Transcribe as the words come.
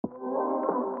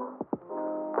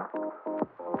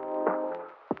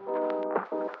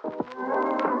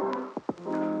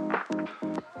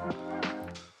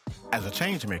As a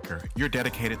change maker, you're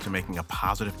dedicated to making a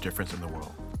positive difference in the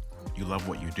world. You love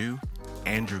what you do,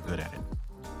 and you're good at it.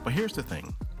 But here's the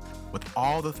thing. With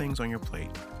all the things on your plate,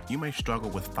 you may struggle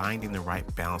with finding the right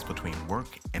balance between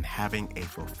work and having a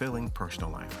fulfilling personal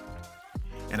life.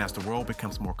 And as the world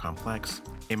becomes more complex,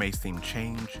 it may seem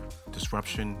change,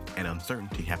 disruption, and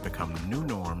uncertainty have become new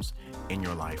norms in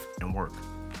your life and work.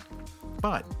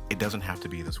 But it doesn't have to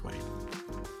be this way.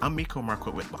 I'm Miko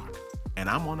Marquette Whitlock, and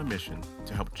I'm on a mission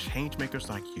to help changemakers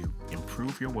like you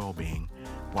improve your well-being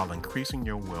while increasing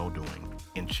your well-doing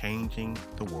and changing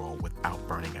the world without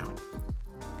burning out.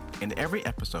 In every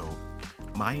episode,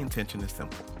 my intention is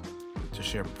simple: to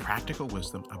share practical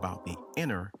wisdom about the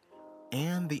inner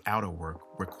and the outer work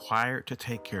required to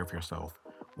take care of yourself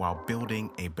while building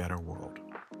a better world,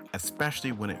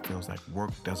 especially when it feels like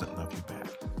work doesn't love you back.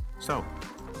 So,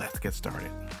 let's get started.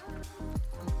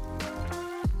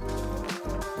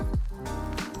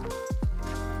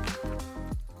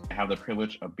 I have the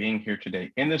privilege of being here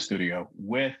today in the studio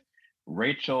with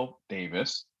Rachel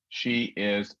Davis. She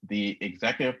is the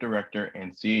Executive Director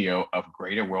and CEO of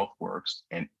Greater Wealth Works,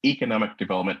 an economic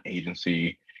development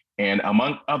agency. And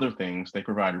among other things, they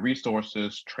provide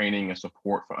resources, training, and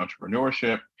support for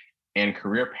entrepreneurship and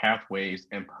career pathways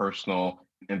and personal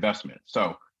investment.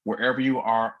 So wherever you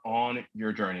are on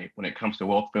your journey, when it comes to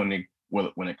wealth building,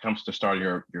 when it comes to starting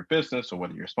your business, or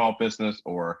whether you're a small business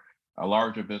or a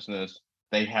larger business,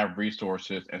 they have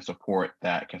resources and support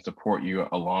that can support you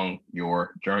along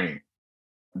your journey.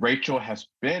 Rachel has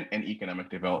been in economic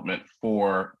development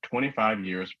for 25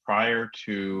 years prior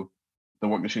to the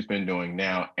work that she's been doing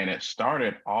now. And it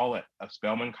started all at a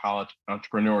Spelman College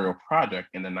entrepreneurial project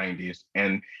in the 90s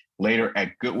and later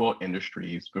at Goodwill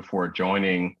Industries before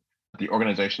joining the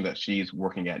organization that she's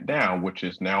working at now, which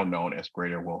is now known as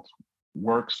Greater Wealth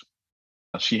Works.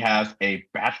 She has a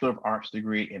Bachelor of Arts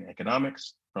degree in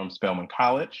economics from Spelman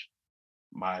College,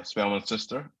 my Spelman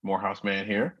sister, Morehouse man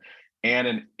here, and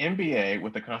an MBA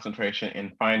with a concentration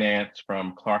in finance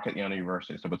from Clark Atlanta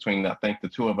University. So between, I think, the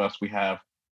two of us, we have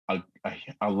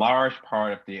a large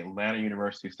part of the Atlanta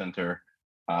University Center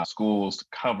schools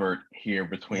covered here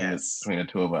between the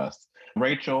two of us.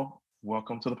 Rachel,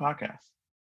 welcome to the podcast.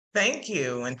 Thank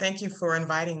you. And thank you for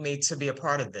inviting me to be a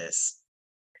part of this.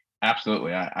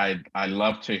 Absolutely. I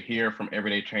love to hear from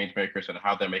everyday change makers and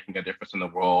how they're making a difference in the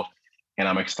world. And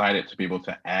I'm excited to be able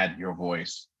to add your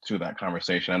voice to that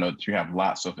conversation. I know that you have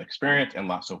lots of experience and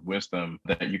lots of wisdom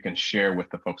that you can share with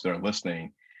the folks that are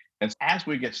listening. And as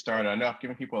we get started, I know I've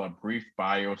given people a brief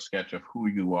bio sketch of who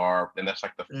you are, and that's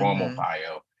like the formal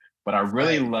bio. But I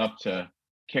really love to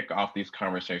kick off these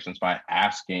conversations by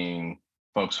asking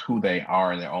folks who they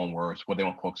are in their own words, what they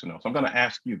want folks to know. So I'm going to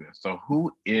ask you this. So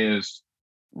who is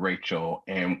Rachel,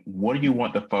 and what do you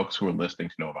want the folks who are listening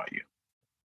to know about you?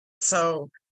 So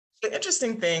the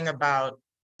interesting thing about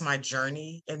my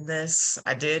journey in this,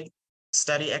 I did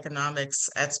study economics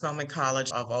at Spelman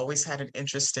College. I've always had an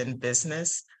interest in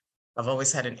business. I've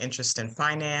always had an interest in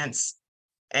finance.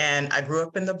 And I grew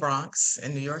up in the Bronx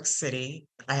in New York City.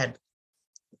 I had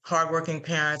hardworking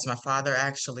parents. My father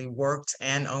actually worked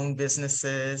and owned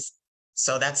businesses.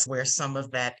 So that's where some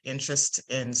of that interest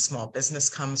in small business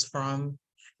comes from,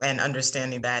 and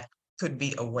understanding that could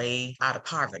be a way out of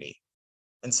poverty.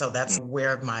 And so that's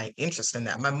where my interest in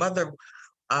that. My mother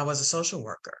was a social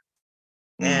worker.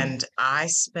 And I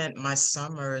spent my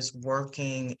summers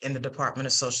working in the Department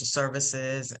of Social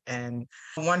Services and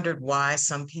wondered why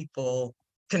some people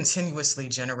continuously,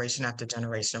 generation after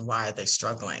generation, why are they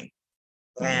struggling?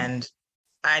 And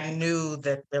I knew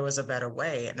that there was a better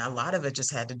way. And a lot of it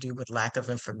just had to do with lack of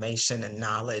information and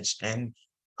knowledge. And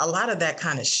a lot of that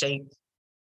kind of shaped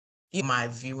my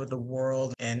view of the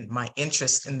world and my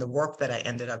interest in the work that I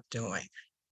ended up doing.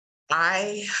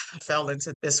 I fell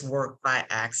into this work by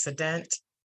accident.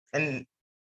 And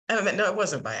I mean, no, it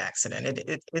wasn't by accident.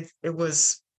 It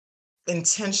was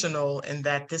intentional in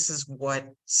that this is what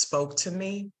spoke to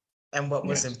me and what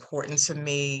was important to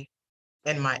me,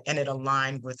 and it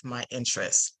aligned with my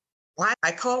interests.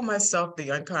 I call myself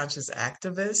the unconscious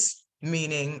activist,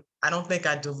 meaning I don't think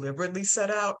I deliberately set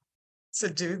out to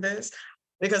do this,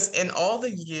 because in all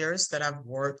the years that I've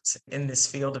worked in this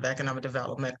field of economic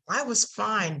development, I was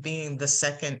fine being the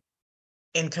second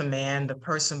in command, the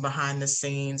person behind the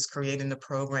scenes, creating the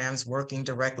programs, working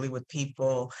directly with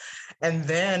people. And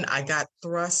then I got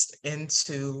thrust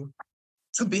into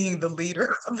being the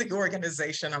leader of the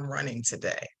organization I'm running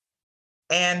today.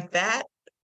 And that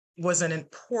was an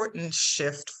important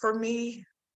shift for me,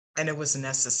 and it was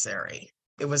necessary.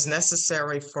 It was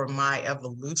necessary for my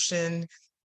evolution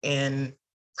in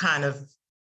kind of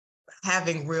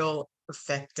having real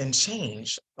perfect and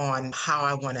change on how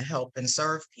I want to help and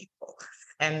serve people.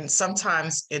 And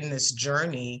sometimes in this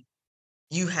journey,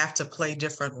 you have to play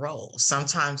different roles.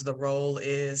 Sometimes the role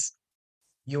is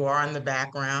you are in the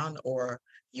background, or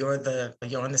you're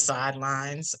on the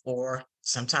sidelines, or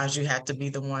sometimes you have to be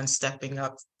the one stepping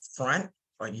up front,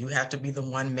 or you have to be the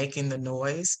one making the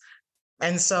noise.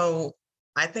 And so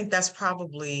I think that's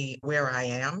probably where I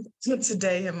am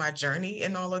today in my journey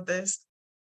in all of this.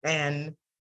 And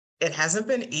it hasn't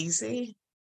been easy,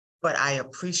 but I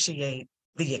appreciate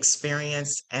the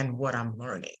experience and what I'm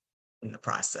learning in the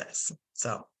process.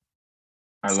 So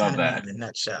I it's love kind of me that. in a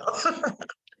nutshell.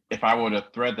 If I were to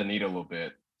thread the needle a little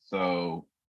bit, so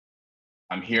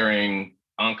I'm hearing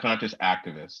unconscious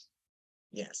activists,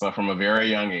 Yes. but from a very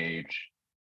young age,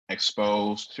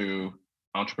 exposed to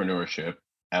entrepreneurship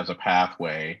as a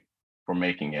pathway for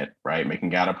making it, right?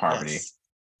 Making it out of poverty.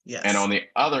 Yes. And Yes. on the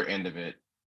other end of it,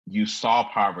 you saw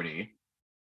poverty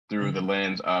through the Mhm.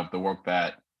 lens of the work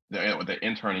that the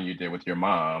interning you did with your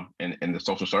mom in the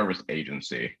social service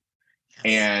agency. Yes.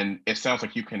 And it sounds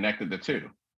like you connected the two,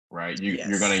 right?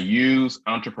 You're going to Yes. use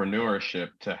entrepreneurship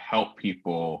to help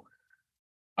people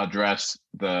address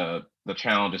the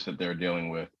challenges that they're dealing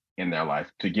with in their life,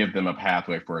 to give them a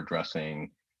pathway for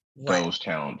addressing Right. those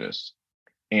challenges.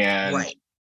 And Right.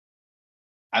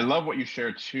 I love what you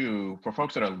shared too for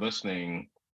folks that are listening,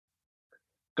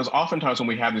 because oftentimes when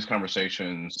we have these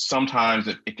conversations, sometimes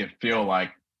it can feel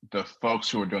like the folks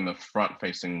who are doing the front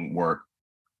facing work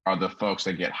are the folks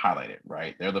that get highlighted,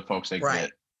 right? They're the folks that get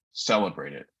Right.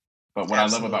 celebrated. But what I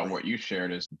love about Absolutely. what you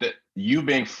shared is that you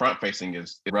being front facing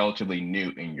is relatively new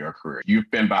in your career.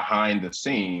 You've been behind the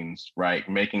scenes, right?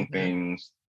 Making Mhm.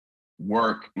 things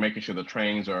work, making sure the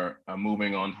trains are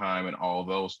moving on time and all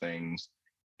those things.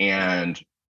 Right. And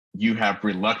you have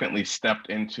reluctantly stepped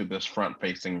into this front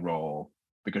facing role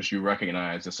because you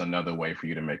recognize it's another way for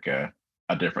you to make a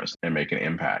difference and make an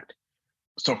impact.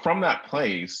 So from that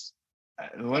place,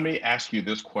 let me ask you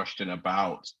this question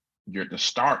about the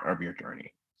start of your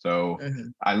journey. So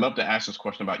Mhm. I love to ask this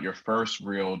question about your first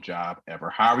real job ever,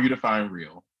 however you define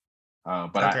real.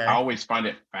 But I Okay. always find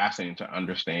it fascinating to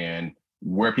understand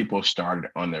where people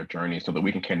started on their journey so that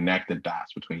we can connect the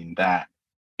dots between that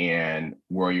and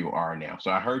where you are now.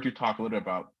 So I heard you talk a little bit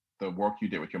about the work you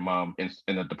did with your mom in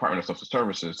the Department of Social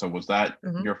Services. So was that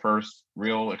Mhm. your first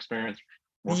real experience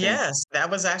working? Yes, that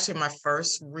was actually my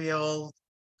first real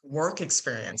work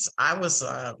experience. I was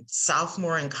a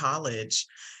sophomore in college,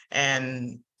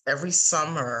 and every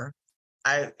summer,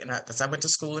 'cause I went to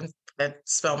school at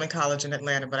Spelman College in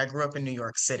Atlanta, but I grew up in New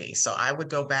York City. So I would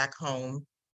go back home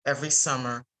every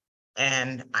summer,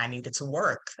 and I needed to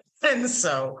work. And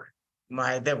so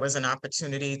there was an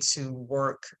opportunity to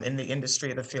work in the industry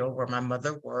of the field where my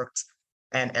mother worked.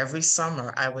 And every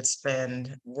summer I would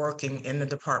spend working in the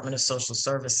Department of Social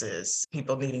Services,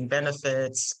 people needing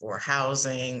benefits or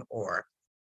housing, or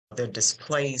they're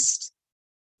displaced.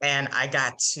 And I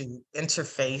got to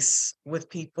interface with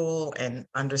people and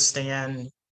understand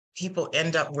people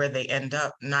end up where they end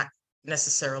up, not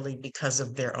necessarily because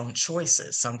of their own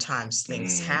choices. Sometimes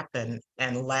things Mm, happen,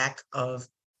 and lack of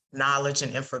knowledge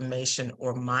and information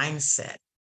or mindset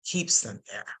keeps them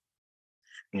there.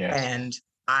 yes. And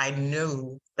I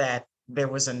knew that there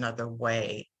was another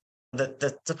way.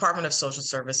 The Department of Social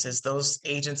Services, those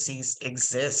agencies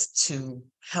exist to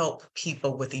help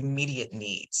people with immediate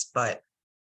needs, but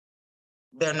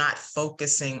they're not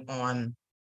focusing on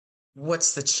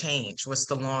what's the change, what's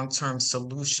the long-term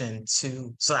solution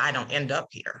to so I don't end up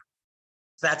here.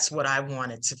 That's what I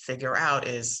wanted to figure out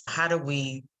is how do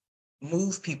we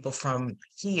move people from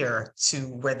here to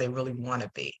where they really want to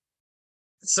be?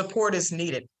 Support is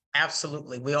needed.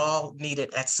 Absolutely. We all need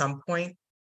it at some point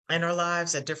in our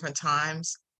lives at different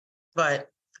times. But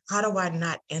how do I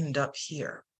not end up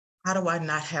here? How do I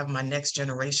not have my next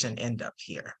generation end up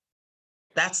here?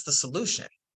 That's the solution.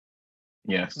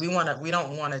 Yes. We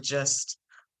don't want to just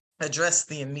address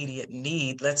the immediate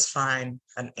need. Let's find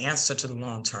an answer to the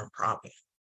long-term problem.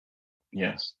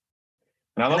 Yes.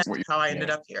 And I And love that's what you, how I ended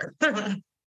yeah. up here.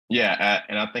 Yeah.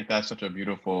 And I think that's such a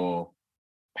beautiful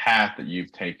path that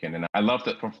you've taken. And I love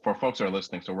that for folks that are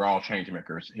listening. So we're all change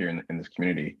makers here in this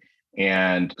community.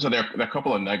 And so there are a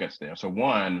couple of nuggets there. So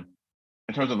one,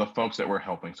 in terms of the folks that we're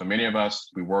helping, so many of us,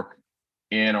 we work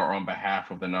in or on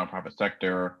behalf of the nonprofit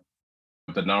sector.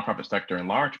 The nonprofit sector, in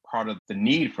large part of the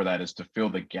need for that is to fill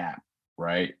the gap,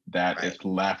 right? That Right, is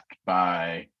left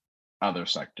by other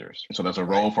sectors. So there's a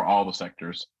right. role for all the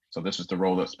sectors. So this is the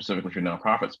role that specifically your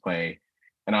nonprofits play.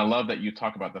 And I love that you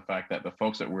talk about the fact that the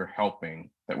folks that we're helping,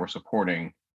 that we're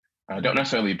supporting, don't Mhm.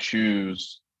 necessarily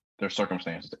choose their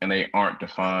circumstances, and they aren't Right,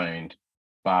 defined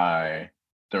by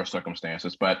their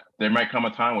circumstances, but there might come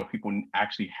a time where people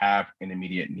actually have an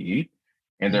immediate need.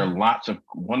 And there are Mhm. lots of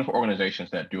wonderful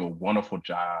organizations that do a wonderful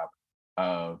job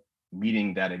of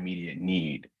meeting that immediate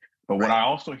need. But what I Right.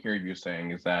 also hear you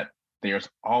saying is that there's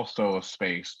also a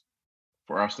space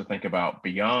for us to think about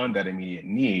beyond that immediate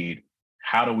need.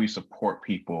 How do we support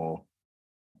people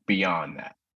beyond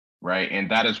that? Right. And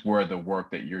that is where the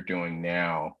work that you're doing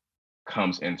now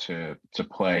comes into to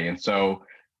play. And so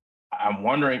I'm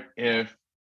wondering if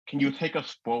can you take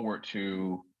us forward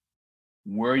to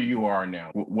where you are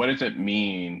now? What does it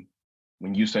mean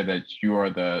when you say that you are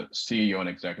the CEO and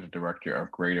executive director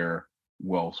of Greater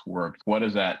Wealth Works? What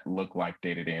does that look like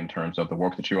day to day in terms of the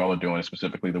work that you all are doing,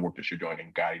 specifically the work that you're doing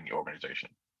in guiding the organization?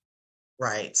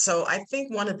 Right. So I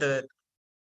think one of the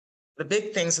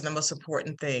big things and the most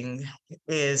important thing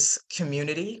is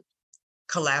community,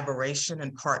 collaboration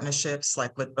and partnerships,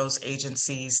 like with those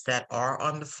agencies that are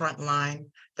on the front line,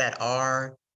 that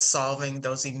are solving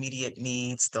those immediate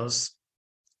needs, those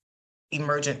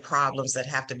emergent problems that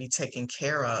have to be taken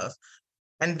care of.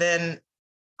 And then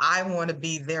I want to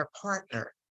be their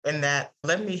partner in that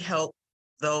let me help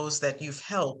those that you've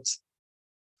helped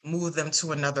move them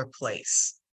to another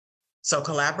place. So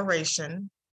collaboration,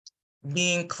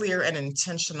 being clear and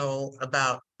intentional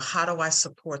about how do I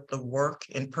support the work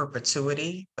in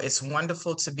perpetuity. It's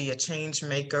wonderful to be a change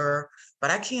maker,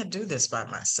 but I can't do this by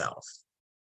myself.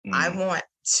 I Mm, want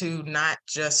to not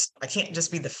just, I can't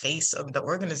just be the face of the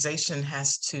organization,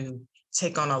 has to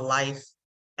take on a life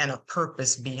and a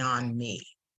purpose beyond me.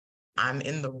 I'm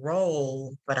in the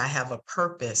role, but I have a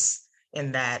purpose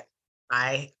in that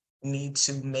I need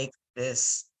to make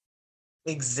this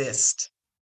exist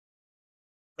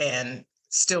and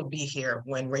still be here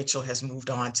when Rachel has moved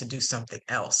on to do something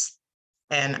else.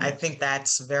 And I yes. think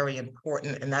that's very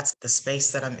important. And that's the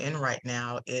space that I'm in right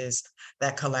now is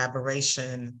that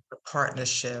collaboration, the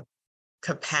partnership,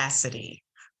 capacity,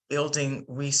 building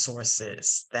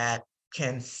resources that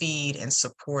can feed and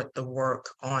support the work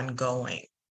ongoing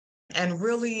and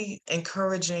really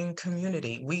encouraging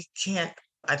community. We can't,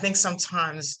 I think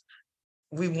sometimes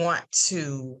we want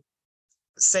to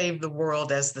save the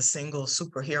world as the single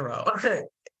superhero.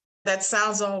 That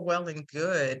sounds all well and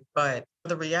good, but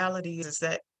the reality is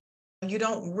that you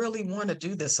don't really want to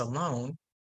do this alone.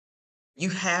 You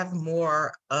have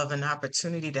more of an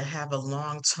opportunity to have a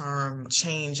long term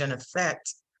change and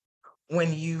effect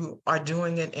when you are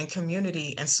doing it in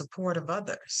community and support of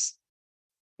others.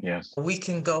 Yes. We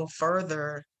can go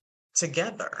further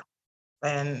together.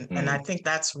 And I Mm, think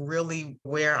that's really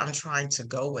where I'm trying to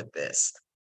go with this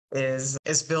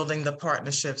is building the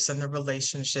partnerships and the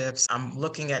relationships. I'm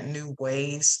looking at new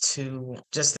ways to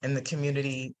just in the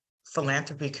community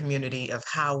philanthropy community of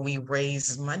how we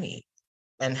raise money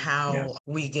and how yes.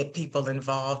 we get people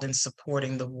involved in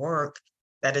supporting the work,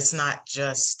 that it's not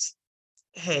just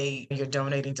hey, you're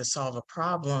donating to solve a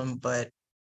problem, but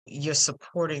you're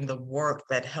supporting the work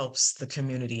that helps the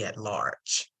community at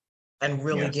large and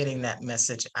really Yes. getting that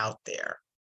message out there.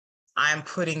 I'm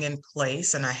putting in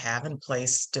place, and I have in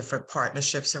place different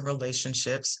partnerships and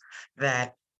relationships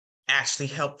that actually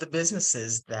help the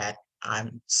businesses that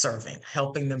I'm serving,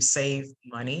 helping them save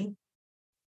money,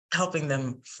 helping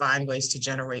them find ways to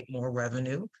generate more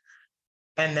revenue.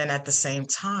 And then at the same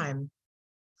time,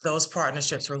 those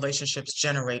partnerships, relationships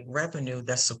generate revenue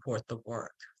that support the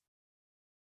work.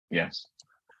 Yes.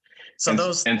 So And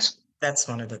those and that's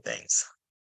one of the things.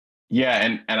 yeah,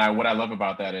 and I what I love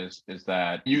about that is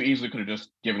that you easily could have just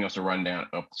given us a rundown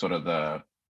of sort of the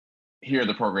here are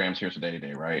the programs, here's the day to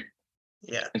day, right?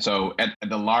 Yeah. And so at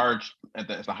the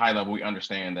high level, we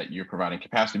understand that you're providing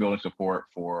capacity building support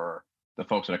for the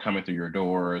folks that are coming through your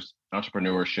doors.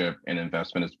 Entrepreneurship and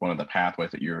investment is one of the pathways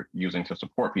that you're using to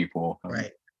support people.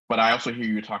 Right. But I also hear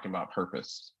you talking about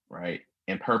purpose, right?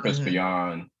 And purpose Hmm.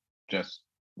 beyond just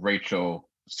Rachel,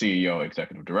 CEO,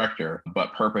 executive director,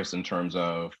 but purpose in terms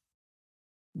of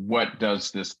what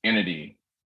does this entity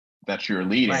that you're Right.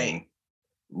 leading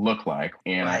look like?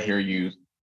 And I Right. hear you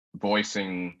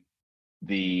voicing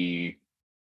the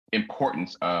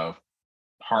importance of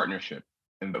partnership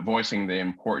and voicing the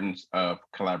importance of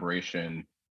collaboration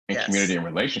and community Yes. and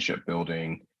relationship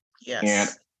building. And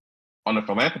Yes. on the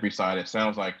philanthropy side, it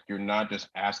sounds like you're not just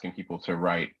asking people to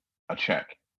write a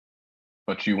check,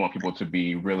 but you want people to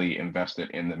be really invested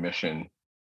in the mission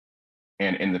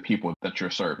and in the people that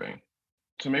you're serving.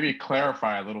 To maybe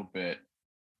clarify a little bit,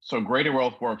 so Greater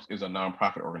Wealth Works is a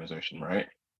nonprofit organization, right?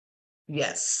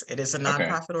 Yes. It is a Okay.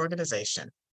 nonprofit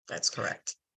organization. That's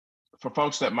correct. For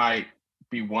folks that might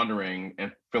be wondering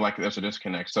and feel like there's a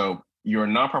disconnect, so you're a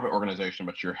nonprofit organization,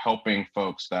 but you're helping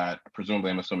folks that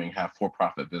presumably, I'm assuming, have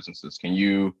for-profit businesses. Can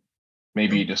you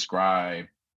maybe describe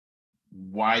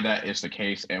why that is the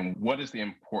case and what is the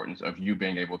importance of you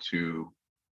being able to,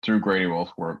 through Greater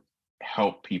Wealth Work,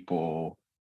 help people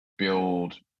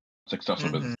build successful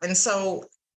business? And so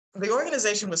the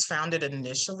organization was founded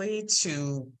initially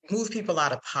to move people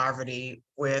out of poverty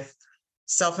with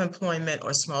self-employment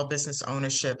or small business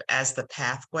ownership as the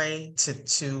pathway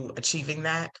to achieving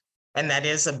that. And that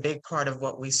is a big part of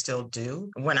what we still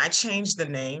do. When I changed the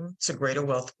name to Greater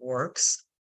Wealth Works,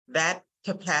 that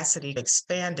capacity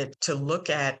expanded to look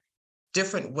at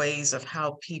different ways of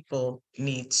how people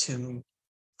need to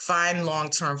find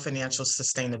long-term financial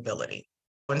sustainability.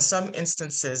 In some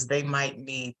instances, they might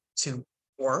need to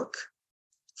work,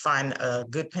 find a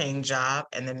good paying job,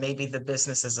 and then maybe the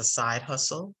business is a side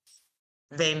hustle.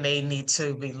 They may need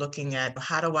to be looking at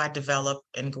how do I develop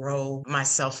and grow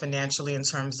myself financially in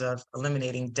terms of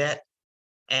eliminating debt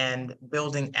and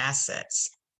building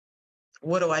assets.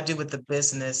 What do I do with the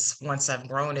business once I've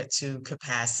grown it to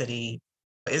capacity?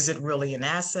 Is it really an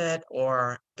asset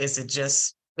or is it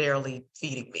just barely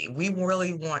feeding me? We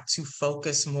really want to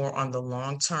focus more on the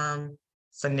long term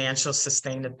financial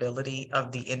sustainability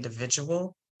of the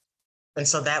individual. And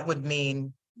so that would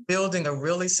mean building a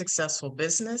really successful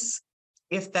business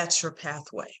if that's your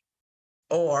pathway,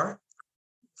 or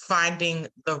finding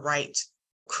the right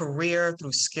career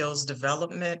through skills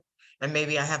development. And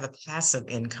maybe I have a passive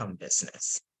income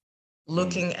business. Mm,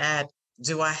 Looking at,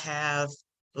 do I have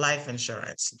life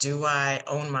insurance? Do I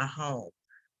own my home?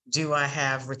 Do I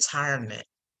have retirement?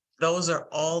 Those are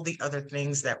all the other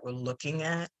things that we're looking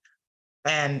at.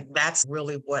 And that's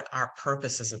really what our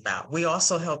purpose is about. We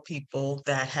also help people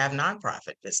that have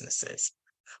nonprofit businesses.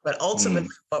 But ultimately,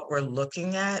 mm, what we're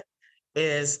looking at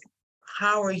is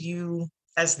how are you,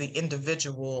 as the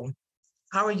individual,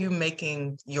 how are you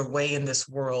making your way in this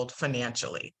world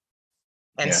financially?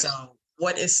 And yes. so,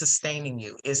 what is sustaining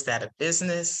you? Is that a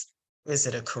business? Is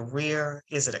it a career?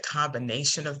 Is it a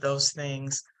combination of those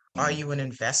things? Are Mm. you an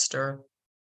investor?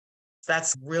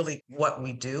 That's really what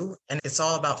we do. And it's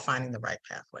all about finding the right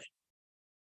pathway.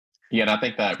 Yeah, and I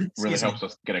think that really Excuse me. helps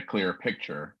us get a clearer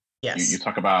picture. You Yes.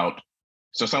 talk about,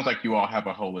 so it sounds like you all have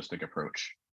a holistic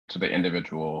approach to the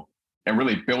individual and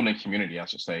really building community, I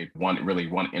should say, one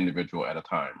individual at a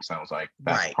time. Sounds like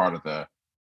that's Right. part of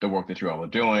the work that you all are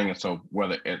doing. And so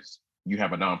whether it's you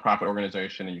have a nonprofit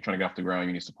organization and you're trying to get off the ground,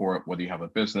 you need support, whether you have a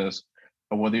business,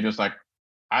 or whether you're just like,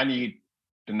 I need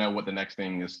to know what the next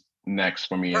thing is next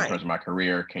for me in Right. terms of my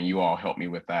career. Can you all help me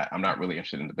with that? I'm not really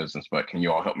interested in the business, but can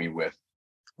you all help me with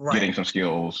getting Right. some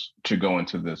skills to go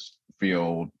into this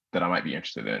field that I might be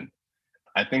interested in?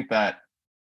 I think that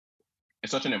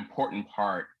it's such an important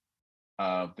part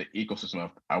of the ecosystem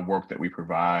of our work that we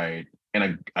provide,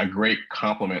 and a great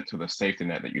complement to the safety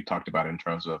net that you talked about in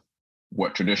terms of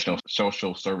what traditional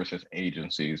social services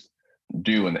agencies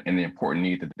do and the important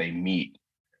need that they meet.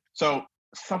 So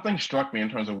something struck me in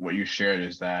terms of what you shared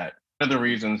is that one of the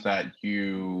reasons that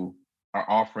you are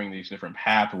offering these different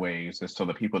pathways is so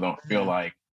that people don't feel Mhm.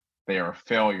 like they are a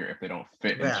failure if they don't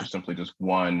fit into Yeah. simply just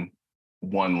one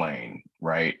lane,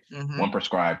 right? One Hmm.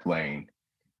 prescribed lane.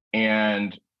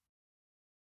 And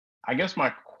I guess my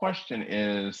question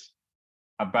is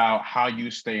about how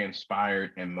you stay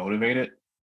inspired and motivated.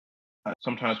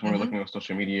 Sometimes when we're Hmm. looking at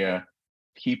social media,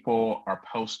 people are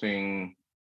posting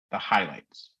the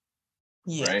highlights,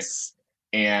 right? Yes.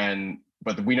 And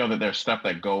but we know that there's stuff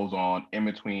that goes on in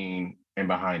between and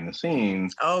behind the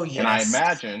scenes. Oh, And I yes.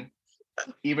 imagine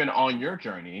even on your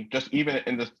journey, just even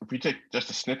in this, if we take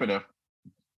just a snippet of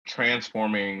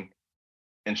transforming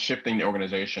and shifting the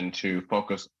organization to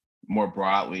focus more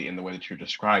broadly in the way that you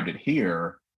described it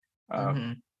here, uh,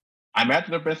 Hmm. I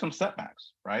imagine there have been some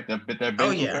setbacks, right? There have Oh, been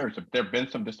some yeah. failures, there have been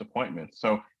some disappointments.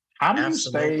 So, how do you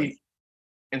stay Absolutely.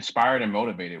 inspired and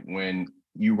motivated when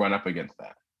you run up against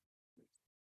that?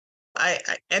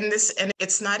 And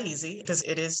it's not easy because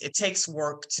it takes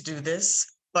work to do this,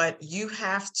 but you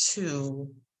have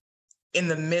to, in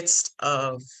the midst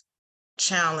of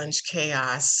challenge,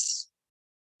 chaos,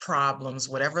 problems,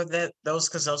 whatever that those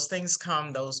because those things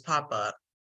come, those pop up,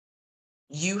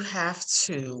 you have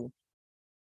to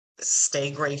stay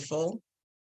grateful.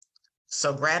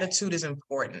 So gratitude is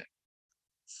important.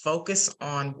 Focus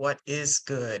on what is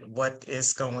good, what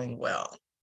is going well.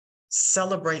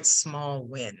 Celebrate small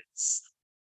wins.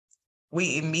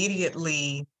 We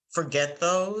immediately forget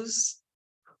those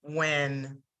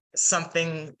when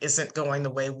something isn't going the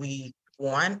way we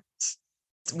want.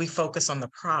 We focus on the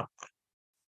problem.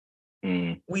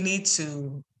 Mm, We need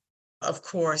to, of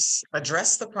course,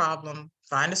 address the problem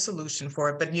find a solution for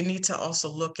it, but you need to also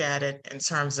look at it in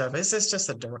terms of, is this just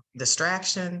a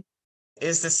distraction?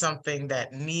 Is this something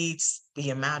that needs the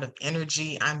amount of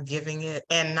energy I'm giving it,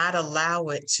 and not allow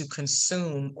it to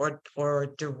consume or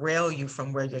derail you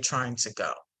from where you're trying to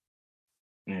go?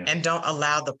 Yeah. And don't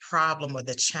allow the problem or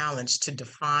the challenge to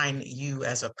define you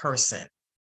as a person,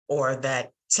 or that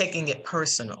taking it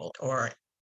personal or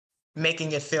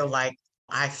making it feel like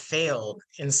I failed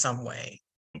in some way.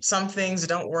 Some things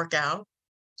don't work out,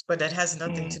 but that has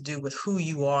nothing Mm, to do with who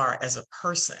you are as a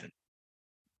person.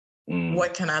 mm,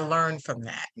 What can I learn from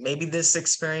that? Maybe this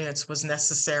experience was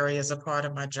necessary as a part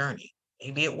of my journey.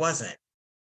 Maybe it wasn't,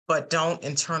 but don't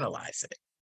internalize it.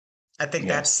 I think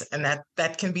yes.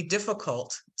 that can be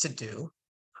difficult to do,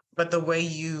 but the way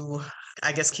you,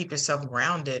 I guess, keep yourself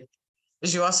grounded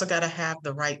is you also got to have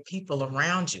the right people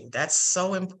around you. That's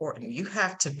so important. You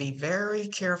have to be very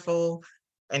careful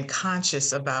and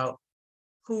conscious about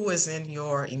who is in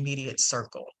your immediate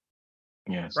circle,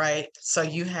 Yes. right? So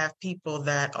you have people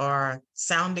that are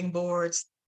sounding boards,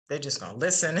 they're just going to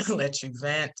listen and let you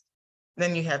vent.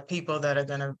 Then you have people that are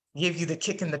going to give you the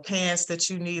kick in the pants that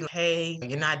you need. Hey,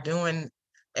 you're not doing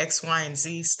X, Y, and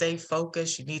Z. Stay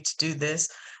focused. You need to do this.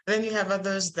 Then you have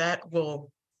others that will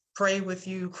pray with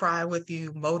you, cry with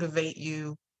you, motivate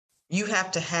you. You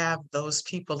have to have those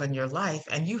people in your life,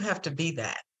 and you have to be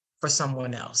that for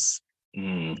someone else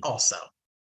Mm, also.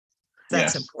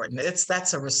 That's yes. important.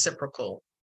 That's a reciprocal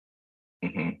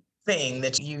Hmm. thing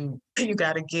that you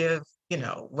got to give,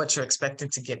 what you're expecting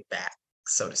to get back,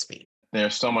 so to speak.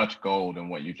 There's so much gold in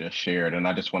what you just shared. And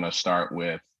I just want to start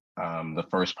with the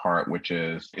first part, which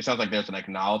is it sounds like there's an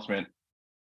acknowledgement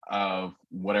of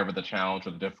whatever the challenge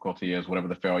or the difficulty is, whatever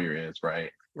the failure is,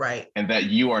 right? Right. And that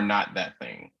you are not that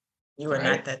thing, You are right?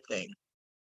 not that thing.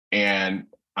 And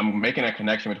I'm making a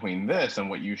connection between this and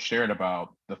what you shared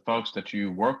about the folks that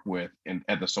you work with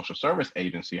at the social service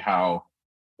agency, how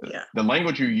Yeah. the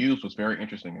language you used was very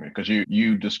interesting to me because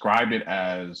you described it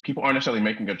as people aren't necessarily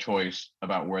making a choice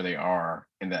about where they are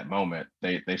in that moment.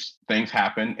 They things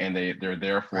happen and they're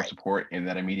there for Right. support in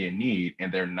that immediate need,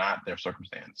 and they're not their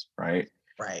circumstance, right?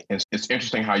 Right. And it's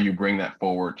interesting how you bring that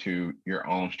forward to your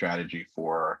own strategy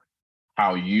for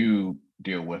how you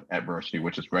deal with adversity,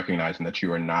 which is recognizing that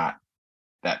you are not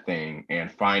that thing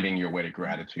and finding your way to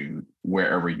gratitude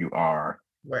wherever you are.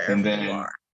 And Wherever you then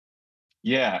are.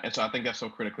 yeah, and so I think that's so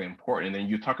critically important. And then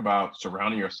you talk about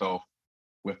surrounding yourself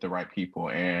with the right people.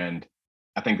 And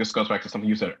I think this goes back to something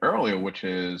you said earlier, which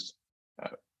is uh,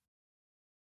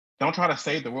 don't try to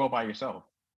save the world by yourself,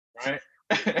 right?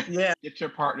 Yeah. Get your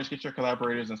partners, get your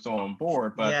collaborators, and so on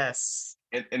board. But Yes.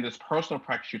 in this personal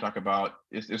practice you talk about,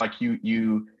 it's like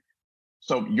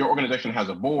so your organization has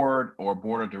a board or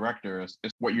board of directors.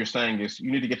 It's what you're saying is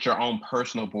you need to get your own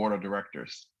personal board of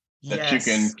directors that you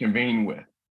can Yes. convene with,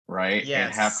 right?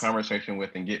 And have Yes. conversation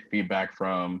with and get feedback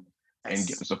from and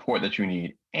get the Yes. support that you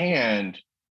need. And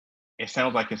it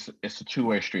sounds like it's a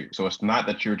two-way street. So it's not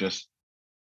that you're just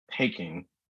taking,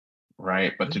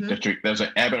 right? But Hmm. there's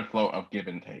an ebb and flow of give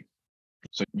and take.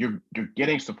 So you're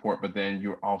getting support, but then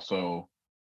you're also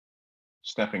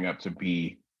stepping up to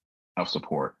be of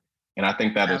support. And I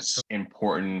think that is Absolutely.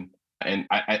 important. And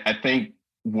I think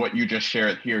what you just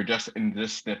shared here, just in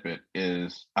this snippet,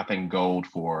 is I think gold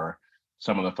for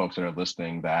some of the folks that are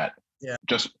listening that Yeah.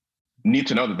 just need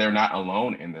to know that they're not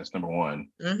alone in this, number one.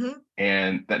 Hmm.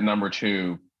 And that number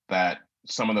two, that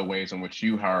some of the ways in which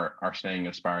you are staying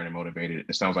inspired and motivated,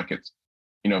 it sounds like it's,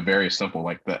 very simple.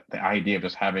 Like the idea of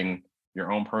just having your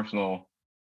own personal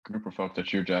group of folks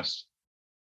that you're just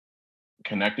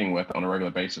connecting with on a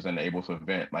regular basis and able to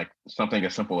vent, like something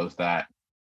as simple as that,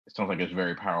 it sounds like it's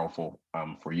very powerful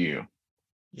for you.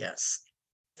 Yes.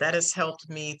 That has helped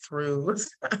me through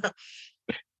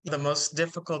the most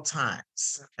difficult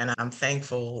times. And I'm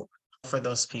thankful for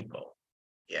those people.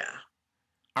 Yeah.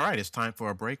 All right, it's time for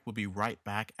a break. We'll be right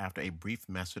back after a brief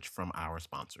message from our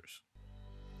sponsors.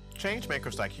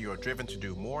 Changemakers like you are driven to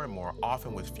do more and more,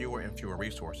 often with fewer and fewer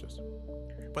resources.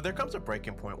 But there comes a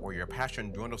breaking point where your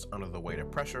passion dwindles under the weight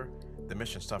of pressure, the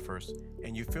mission suffers,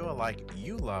 and you feel like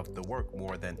you love the work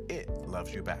more than it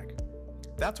loves you back.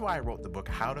 That's why I wrote the book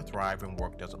How to Thrive When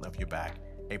Work Doesn't Love You Back,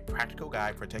 a practical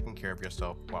guide for taking care of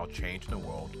yourself while changing the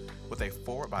world, with a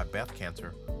foreword by Beth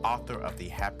Cancer, author of the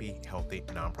Happy Healthy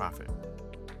Nonprofit.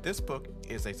 This book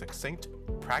is a succinct,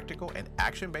 practical, and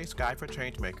action-based guide for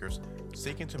changemakers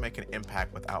seeking to make an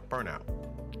impact without burnout.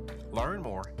 Learn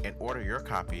more and order your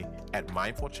copy at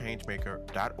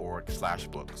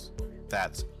mindfulchangemaker.org/books.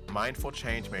 That's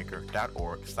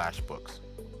mindfulchangemaker.org/books.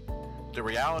 The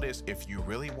reality is, if you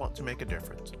really want to make a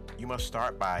difference, you must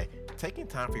start by taking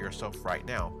time for yourself right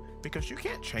now because you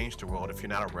can't change the world if you're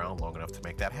not around long enough to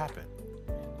make that happen.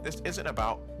 This isn't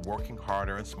about working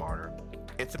harder and smarter.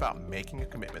 It's about making a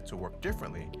commitment to work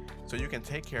differently so you can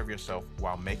take care of yourself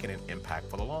while making an impact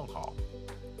for the long haul.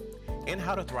 In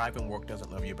How to Thrive When Work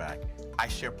Doesn't Love You Back, I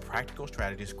share practical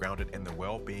strategies grounded in the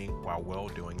well-being while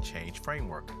well-doing change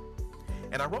framework.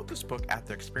 And I wrote this book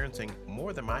after experiencing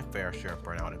more than my fair share of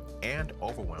burnout and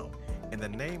overwhelm in the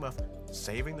name of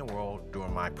saving the world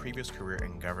during my previous career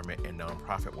in government and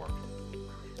nonprofit work.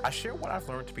 I share what I've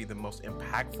learned to be the most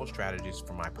impactful strategies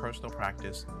from my personal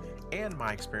practice and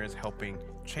my experience helping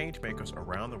change makers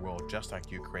around the world just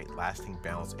like you create lasting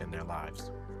balance in their lives.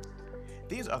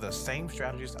 These are the same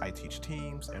strategies I teach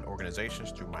teams and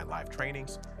organizations through my live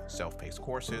trainings, self-paced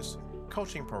courses,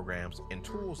 coaching programs, and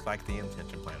tools like the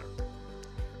Intention Planner.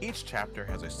 Each chapter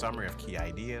has a summary of key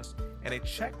ideas and a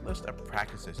checklist of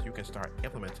practices you can start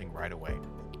implementing right away.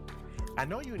 I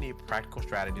know you need practical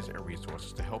strategies and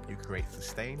resources to help you create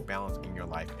sustained balance in your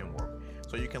life and work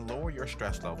so you can lower your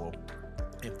stress level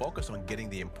and focus on getting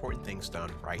the important things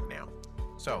done right now.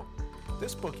 So,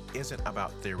 this book isn't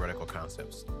about theoretical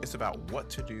concepts. It's about what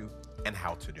to do and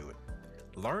how to do it.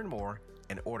 Learn more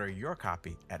and order your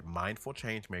copy at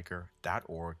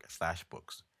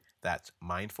mindfulchangemaker.org/books. That's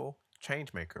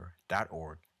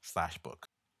mindfulchangemaker.org/books.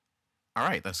 All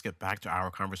right, let's get back to our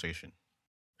conversation.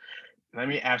 Let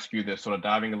me ask you this, sort of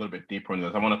diving a little bit deeper into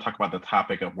this. I want to talk about the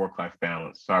topic of work-life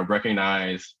balance. So I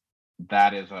recognize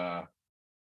that is a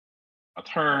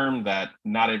term that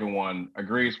not everyone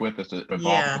agrees with. It's evolved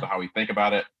Yeah, because of how we think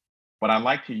about it. But I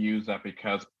like to use that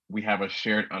because we have a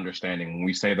shared understanding. When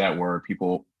we say that word,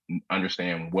 people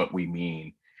understand what we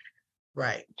mean.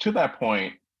 right. To that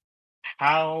point,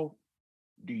 how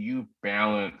do you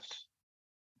balance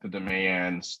the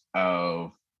demands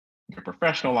of your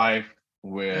professional life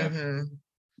with Mm-hmm.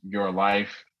 your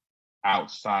life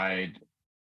outside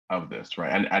of this,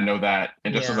 right? And I know that,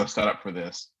 and just as Yeah. a setup for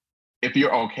this, if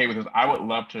you're okay with this, I would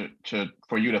love to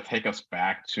for you to take us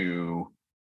back to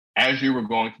as you were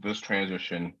going through this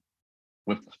transition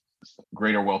with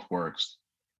Greater Wealth Works.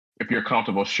 If you're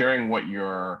comfortable sharing what you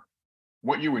were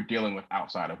dealing with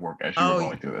outside of work as you were Oh,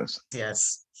 going through this.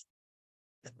 yes.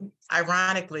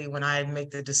 Ironically, when I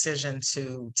made the decision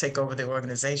to take over the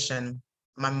organization,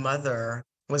 my mother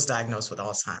was diagnosed with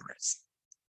Alzheimer's.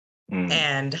 Mm,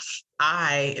 And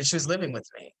she was living with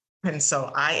me. And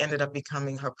so I ended up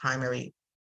becoming her primary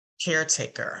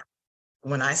caretaker.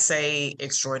 When I say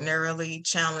extraordinarily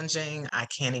challenging, I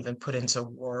can't even put into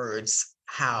words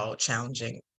how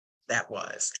challenging that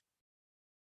was.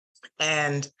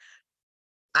 And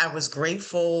I was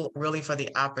grateful really for the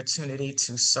opportunity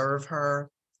to serve her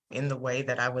in the way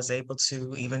that I was able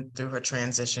to, even through her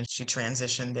transition. She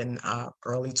transitioned in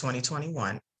early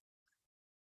 2021.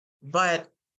 But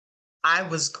I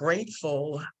was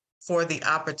grateful for the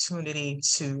opportunity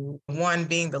to, one,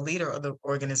 being the leader of the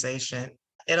organization,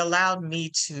 it allowed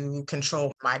me to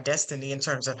control my destiny in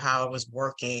terms of how I was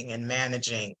working and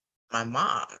managing my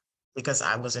mom because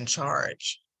I was in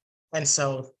charge. And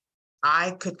so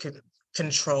I could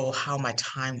control how my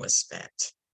time was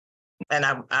spent. And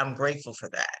I'm grateful for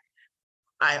that.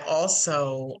 I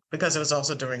also, because it was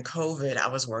also during COVID, I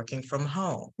was working from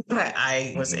home.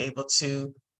 I was mhm, able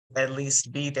to at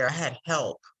least be there. I had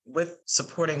help with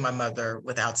supporting my mother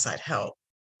with outside help,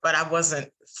 but I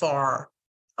wasn't far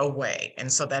away.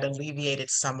 And so that alleviated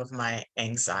some of my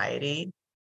anxiety.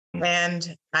 mm,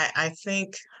 And I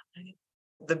think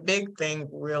the big thing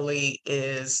really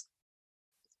is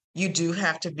you do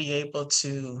have to be able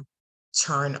to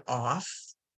turn off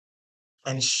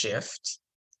and shift.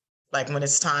 Like when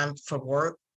it's time for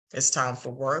work, it's time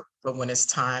for work. But when it's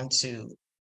time to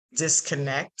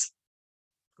disconnect,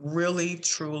 really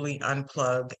truly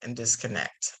unplug and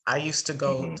disconnect. I used to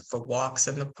go mhm. for walks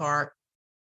in the park.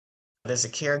 There's a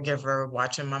caregiver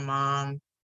watching my mom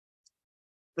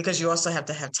because you also have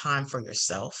to have time for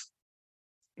yourself.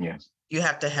 Yes. You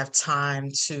have to have time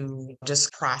to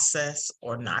just process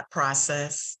or not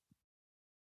process.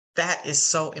 That is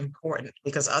so important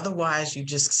because otherwise you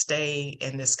just stay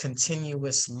in this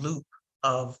continuous loop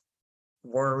of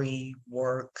worry,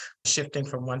 work, shifting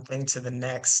from one thing to the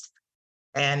next.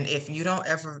 And if you don't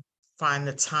ever find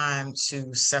the time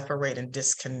to separate and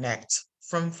disconnect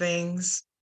from things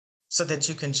so that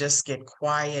you can just get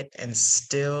quiet and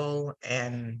still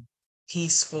and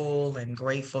peaceful and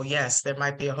grateful, yes, there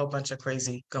might be a whole bunch of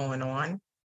crazy going on,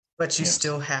 but you Yes.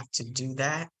 still have to do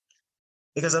that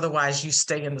because otherwise you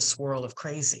stay in the swirl of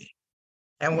crazy.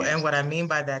 And Yes. what I mean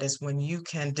by that is when you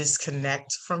can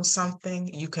disconnect from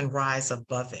something, you can rise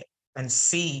above it and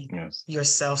see Yes.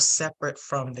 yourself separate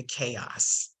from the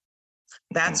chaos.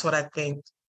 Mhm. That's what I think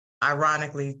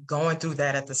ironically, going through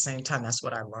that at the same time, that's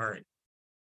what I learned.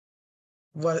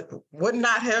 Would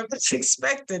not have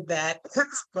expected that,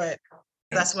 but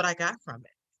that's Yes. what I got from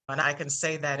it. And I can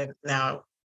say that now,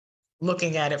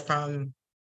 looking at it from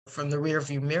the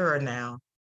rearview mirror now,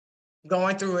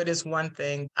 going through it is one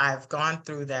thing. I've gone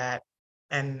through that,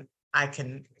 and I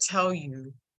can tell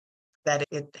you that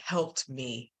it helped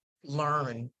me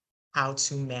learn how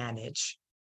to manage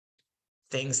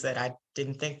things that I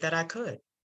didn't think that I could.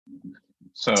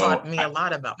 Taught So me a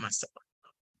lot about myself.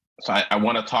 I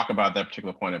want to talk about that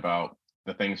particular point about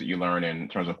the things that you learn in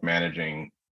terms of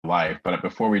managing life. But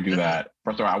before we do Mhm. that,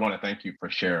 first of all, I want to thank you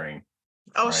for sharing,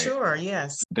 Oh, right? sure.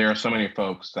 Yes. There are so many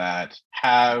folks that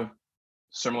have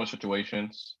similar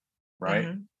situations, right?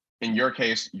 Hmm. In your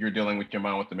case, you're dealing with your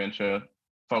mom with dementia.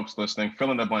 Folks listening,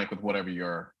 fill in the blank with whatever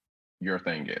your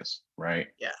thing is, right?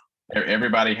 Yeah.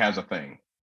 Everybody has a thing,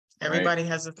 right? Everybody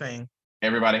has a thing.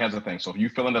 Everybody has a thing. So if you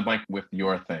fill in the blank with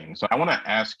your thing. So I want to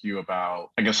ask you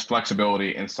about, I guess,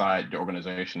 flexibility inside the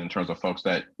organization in terms of folks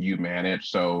that you manage.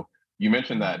 So you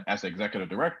mentioned that Mhm. as executive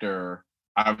director,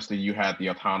 obviously you had the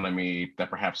autonomy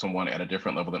that perhaps someone at a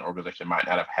different level than organization might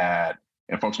not have had.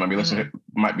 And folks might be listening, Mhm.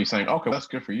 might be saying, okay, that's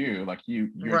good for you. Like you're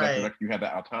executive Right. director, you had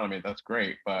that autonomy. That's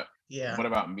great. But Yeah. what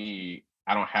about me?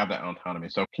 I don't have that autonomy.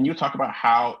 So can you talk about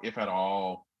how, if at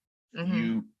all, Hmm.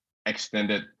 you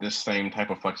extended this same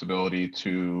type of flexibility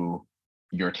to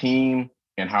your team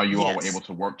and how you all were able Yes.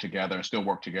 to work together and still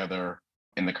work together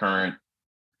in the current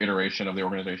iteration of the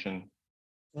organization?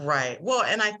 Right. Well,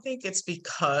 and I think it's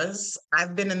because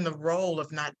I've been in the role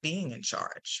of not being in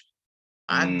charge.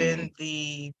 I've Mm, been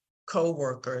the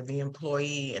coworker, the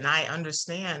employee, and I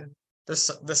understand the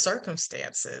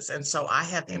circumstances. And so I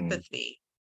have mm, empathy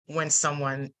when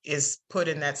someone is put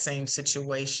in that same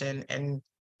situation and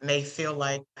may feel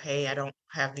like, hey, I don't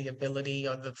have the ability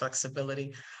or the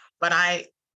flexibility. But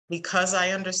because I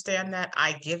understand that,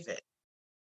 I give it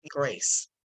grace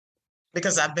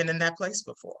because I've been in that place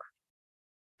before.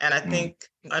 And I mm, think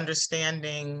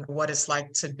understanding what it's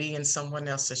like to be in someone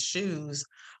else's shoes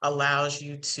allows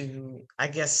you to, I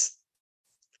guess,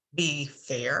 be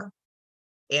fair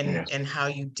yes, in how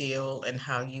you deal and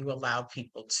how you allow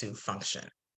people to function.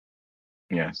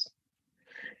 yes.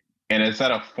 And is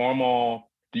that a formal,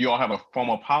 do you all have a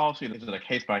formal policy? Is it a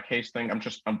case by case thing?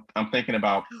 I'm thinking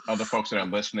about other folks that are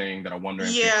listening that are wondering,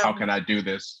 okay, Yeah, how can I do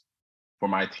this for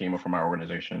my team or for my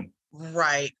organization?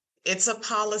 right. It's a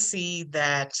policy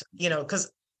that,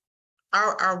 because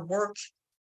our work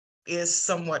is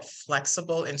somewhat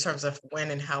flexible in terms of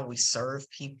when and how we serve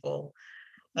people.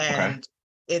 Okay. And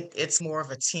it's more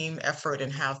of a team effort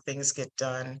and how things get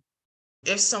done.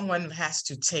 If someone has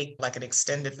to take like an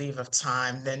extended leave of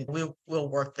time, then we'll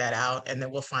work that out and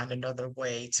then we'll find another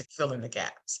way to fill in the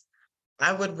gaps.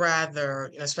 I would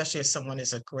rather, especially if someone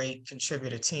is a great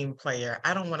contributor, team player,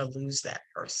 I don't want to lose that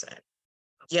person.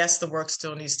 Yes, the work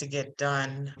still needs to get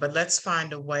done, but let's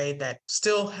find a way that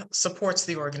still supports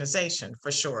the organization for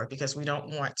sure, because we don't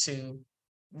want to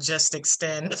just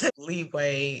extend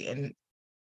leeway in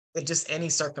just any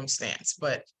circumstance.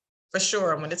 But for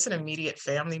sure, when it's an immediate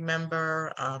family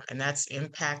member and that's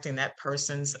impacting that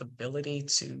person's ability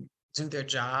to do their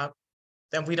job,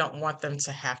 then we don't want them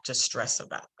to have to stress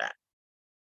about that.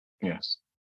 Yes.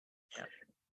 Yeah.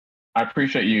 I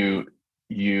appreciate you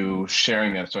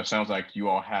sharing that. So it sounds like you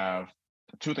all have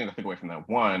two things to take away from that.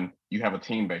 One, you have a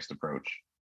team-based approach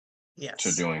to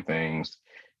Yes. doing things.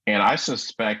 And I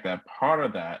suspect that part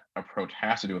of that approach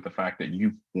has to do with the fact that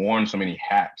you've worn so many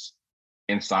hats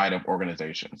inside of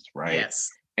organizations, right? Yes,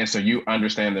 And so you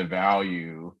understand the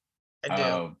value I do.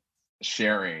 of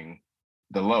sharing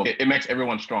the load. It makes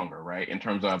everyone stronger, right? In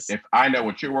terms of Yes. if I know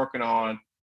what you're working on,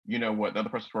 you know what the other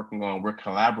person's working on, we're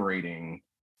collaborating.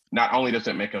 Not only does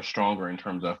it make us stronger in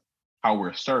terms of how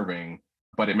we're serving,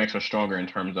 but it makes us stronger in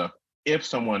terms of if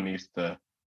someone needs to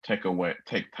take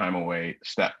time away,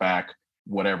 step back,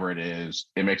 whatever it is,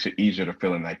 it makes it easier to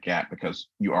fill in that gap because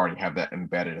you already have that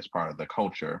embedded as part of the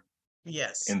culture.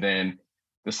 Yes. And then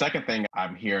the second thing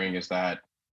I'm hearing is that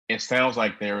it sounds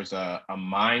like there's a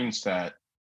mindset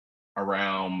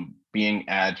around being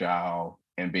agile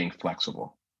and being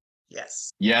flexible.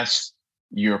 Yes. Yes,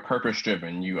 you're purpose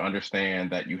driven, you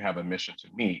understand that you have a mission to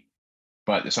meet,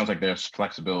 but it sounds like there's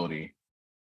flexibility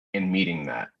in meeting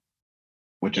that,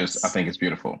 which is, I Yes. think, is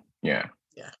beautiful. Yeah.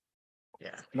 Yeah.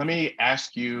 Yeah. Let me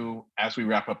ask you, as we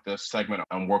wrap up this segment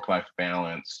on work life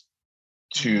balance,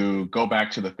 Mhm. to go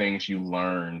back to the things you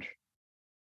learned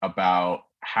about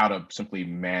how to simply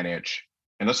manage.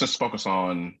 And let's just focus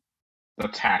on the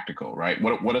tactical, right?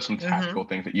 What are some Mhm. tactical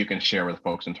things that you can share with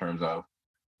folks in terms of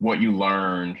what you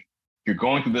learned? You're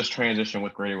going through this transition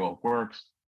with Greater World Works.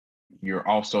 You're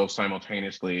also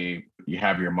simultaneously, you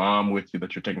have your mom with you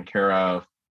that you're taking care of.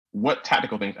 What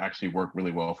tactical things actually work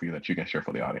really well for you that you can share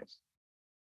for the audience?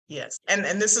 Yes. And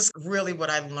this is really what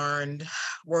I've learned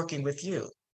working with you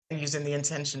and using the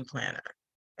intention planner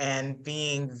and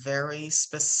being very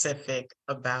specific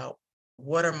about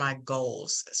what are my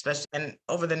goals, especially and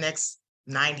over the next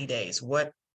 90 days.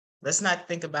 Let's not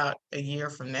think about a year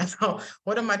from now.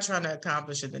 What am I trying to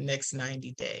accomplish in the next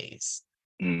 90 days?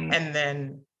 Mm, And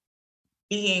then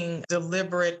being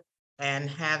deliberate and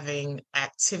having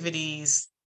activities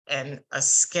and a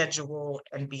schedule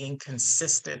and being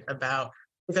consistent about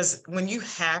because when you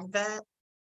have that,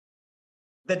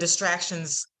 the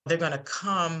distractions they're going to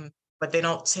come, but they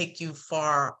don't take you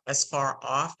far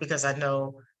off because I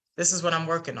know this is what I'm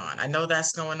working on. I know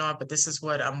that's going on, but this is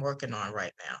what I'm working on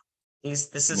right now.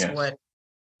 This is yes, what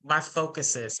my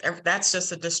focus is. That's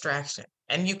just a distraction,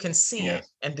 and you can see it yes,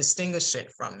 and distinguish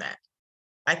it from that.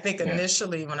 I think yes.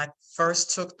 initially when I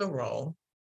first took the role,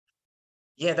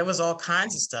 yeah, there was all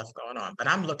kinds of stuff going on, but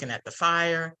I'm looking at the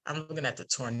fire, I'm looking at the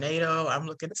tornado, I'm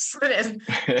looking at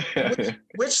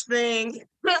which thing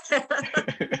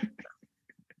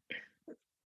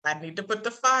I need to put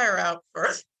the fire out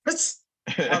first.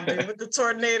 I'll deal with the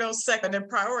tornado second and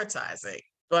prioritizing.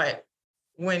 But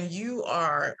when you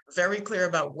are very clear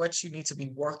about what you need to be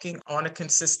working on a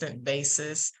consistent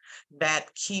basis,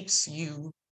 that keeps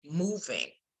you moving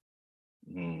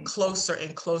Mm, closer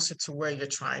and closer to where you're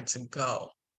trying to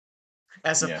go,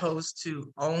 as yes, opposed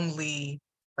to only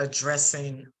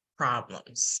addressing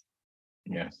problems.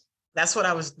 yes. That's what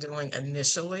I was doing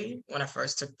initially when I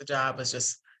first took the job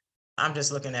was I'm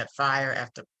just looking at fire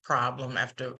after problem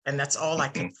after, and that's all I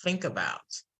could Mhm, think about.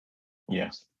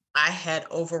 yes. I had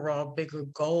overall bigger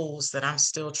goals that I'm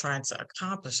still trying to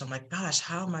accomplish. I'm like, gosh,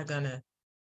 how am I gonna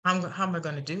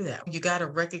do that? You gotta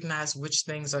recognize which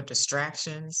things are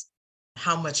distractions,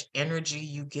 how much energy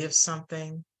you give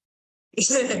something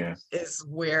Yes. is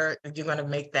where you're gonna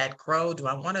make that grow. Do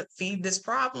I wanna feed this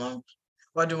problem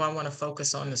or do I wanna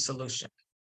focus on the solution?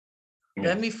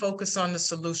 Let Yes. me focus on the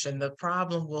solution. The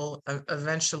problem will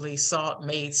eventually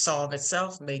solve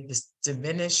itself, may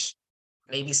diminish.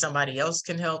 Maybe somebody else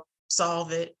can help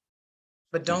solve it,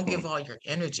 but don't Mhm, give all your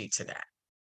energy to that.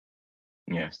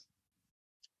 yes.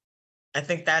 I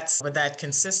think that's with that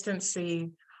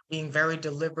consistency, being very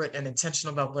deliberate and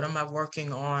intentional about what am I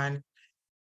working on.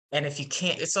 And if you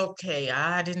can't, it's okay.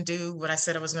 I didn't do what I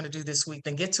said I was going to do this week.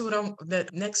 Then get to it on the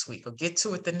next week or get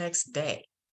to it the next day,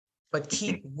 but Mhm,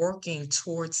 keep working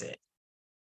towards it.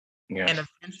 And yes.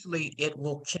 eventually it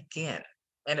will kick in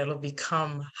and it'll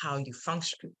become how you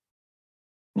function.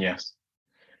 Yes.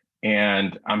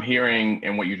 And I'm hearing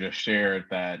in what you just shared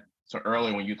that so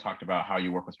early when you talked about how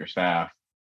you work with your staff,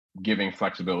 giving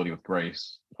flexibility with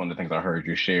grace, one of the things I heard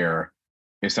you share,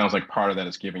 it sounds like part of that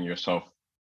is giving yourself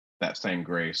that same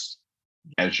grace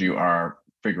as you are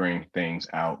figuring things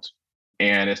out.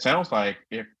 And it sounds like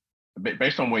if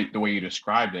based on the way you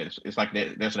described it, it's like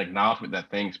there's an acknowledgement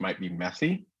that things might be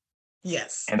messy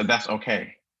Yes. and that that's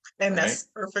okay, And right? that's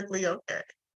perfectly okay.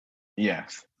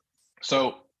 Yes.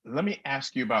 So let me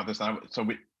ask you about this. So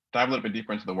we dive a little bit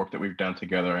deeper into the work that we've done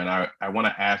together, and I want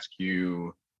to ask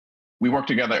you. We work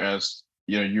together as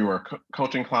you are a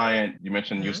coaching client. You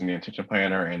mentioned Mhm. using the intention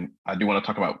planner, and I do want to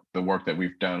talk about the work that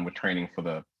we've done with training for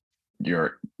the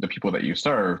people that you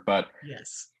serve. But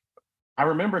Yes. I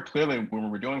remember clearly when we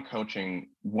were doing coaching,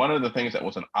 one of the things that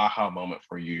was an aha moment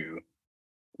for you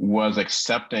was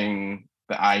accepting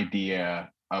the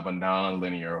idea of a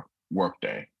non-linear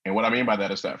workday. And what I mean by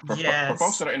that is that for folks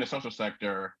Yes. that are in the social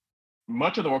sector,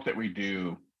 much of the work that we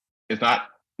do is not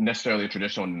necessarily a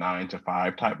traditional 9 to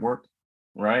 5 type work,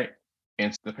 right?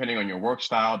 And depending on your work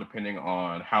style, depending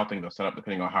on how things are set up,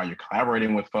 depending on how you're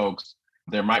collaborating with folks,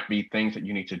 there might be things that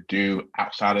you need to do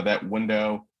outside of that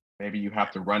window. Maybe you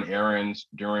have to run errands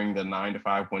during the 9 to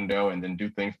 5 window and then do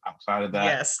things outside of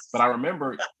that. But Yes. I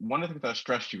remember one of the things that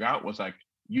stressed you out was like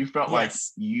you felt like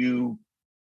Yes. you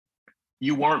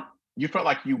weren't you felt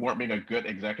like you weren't being a good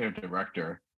executive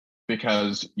director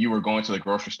because you were going to the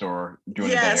grocery store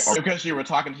during the day or Yes. because you were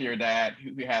talking to your dad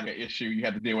who had an issue you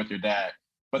had to deal with your dad,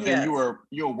 but then you Yes. were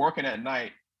you were working at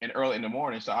night and early in the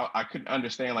morning, so I couldn't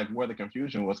understand like where the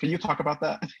confusion was. Can you talk about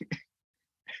that?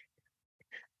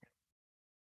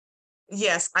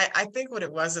 Yes. I think what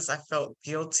it was is I felt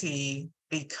guilty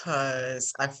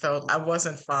because I felt I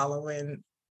wasn't following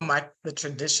the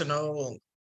traditional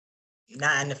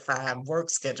 9 to 5 work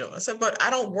schedule. I said, but I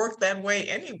don't work that way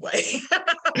anyway.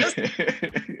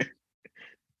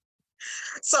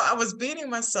 So I was beating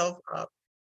myself up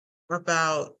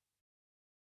about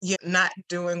you're not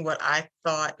doing what I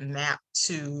thought mapped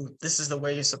to this is the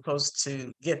way you're supposed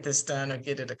to get this done or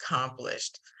get it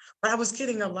accomplished. But I was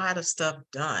getting a lot of stuff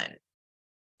done.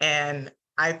 And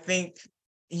I think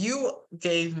you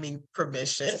gave me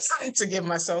permission to give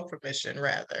myself permission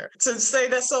rather to say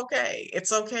that's okay.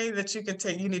 It's okay that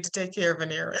you need to take care of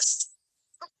an errand.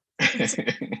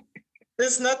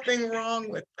 There's nothing wrong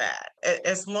with that.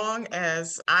 As long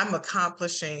as I'm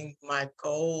accomplishing my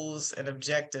goals and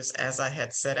objectives as I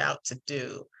had set out to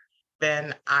do,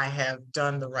 then I have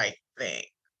done the right thing.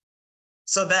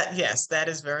 So that, yes, that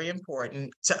is very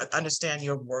important to understand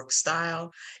your work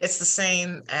style. It's the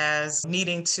same as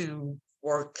needing to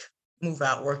move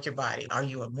out, work your body. Are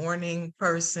you a morning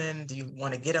person? Do you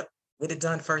want to get up, get it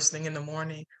done first thing in the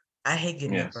morning? I hate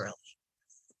getting up Yes. early.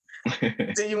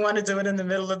 Do you want to do it in the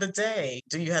middle of the day?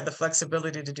 Do you have the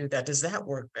flexibility to do that? Does that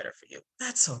work better for you?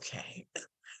 That's okay.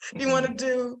 You want to Mhm,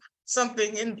 do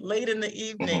something in late in the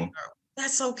evening? mhm.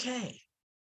 That's okay.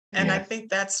 And I Yes. think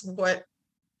that's what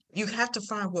you have to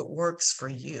find what works for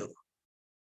you.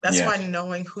 That's why Yes.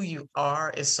 knowing who you are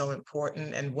is so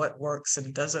important and what works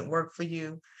and doesn't work for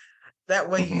you. That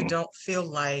way you Mhm. don't feel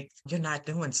like you're not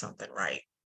doing something right.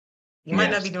 You might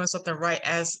not be Yes. doing something right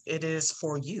as it is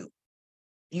for you.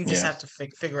 You just have Yes. to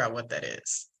figure out what that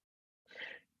is.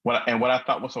 What I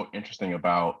thought was so interesting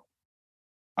about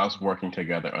us working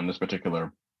together on this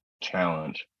particular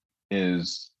challenge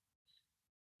is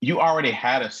you already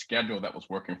had a schedule that was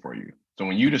working for you. So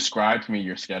when you described to me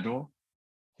your schedule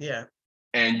Yeah.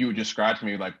 and you described to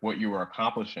me like what you were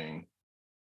accomplishing,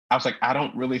 I was like, I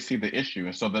don't really see the issue.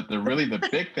 And so that the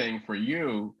big thing for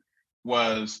you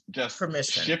was just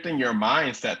Permission. shifting your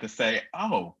mindset to say,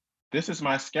 oh, this is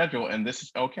my schedule and this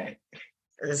is okay.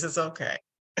 This is okay.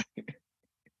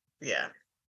 Yeah,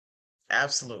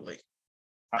 absolutely.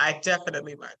 Uh, I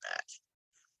definitely learned that.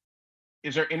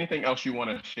 Is there anything else you want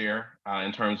to share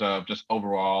in terms of just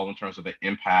overall, in terms of the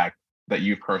impact that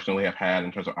you personally have had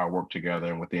in terms of our work together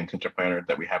and with the intention planner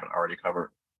that we haven't already covered?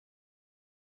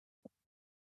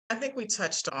 I think we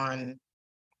touched on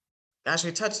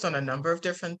a number of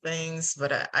different things,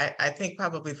 but I think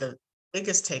probably the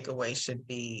biggest takeaway should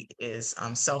be is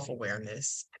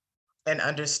self-awareness and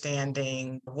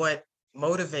understanding what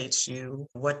motivates you,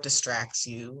 what distracts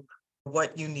you,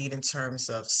 what you need in terms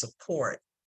of support.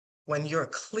 When you're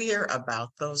clear about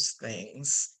those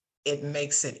things, it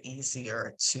makes it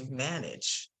easier to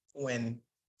manage when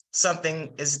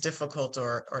something is difficult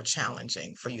or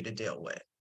challenging for you to deal with.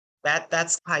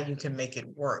 That's how you can make it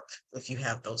work if you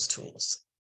have those tools.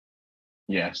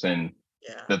 Yes. And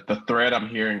Yeah. the thread I'm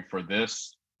hearing for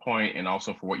this point and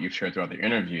also for what you've shared throughout the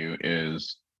interview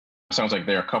is it sounds like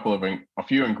there are a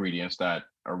few ingredients that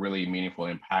are really meaningful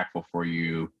and impactful for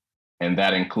you. And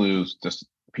that includes this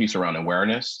piece around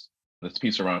awareness, this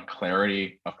piece around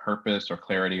clarity of purpose or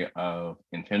clarity of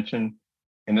intention,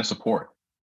 and the support,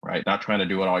 right? Not trying to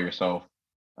do it all yourself,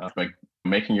 but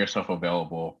making yourself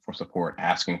available for support,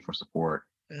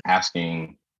 Mm.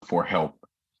 asking for help.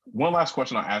 One last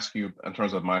question I'll ask you in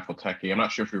terms of mindful techie. I'm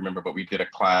not sure if you remember, but we did a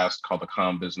class called the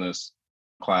Calm Business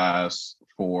class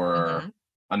for Mhm.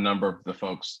 a number of the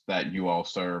folks that you all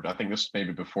served. I think this was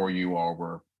maybe before you all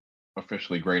were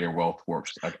officially Greater Wealth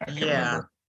Works. I can't Yeah.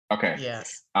 remember. Okay.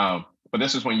 Yes. But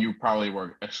this is when you probably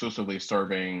were exclusively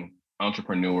serving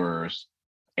entrepreneurs.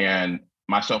 And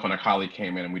myself and a colleague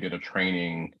came in and we did a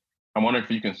training. I wonder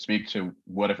if you can speak to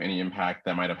what, if any, impact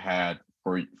that might have had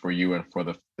for you and for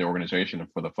the organization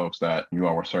and for the folks that you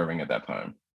all were serving at that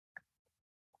time.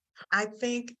 I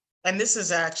think, and this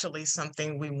is actually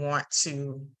something we want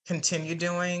to continue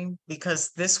doing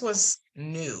because this was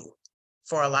new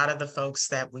for a lot of the folks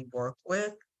that we work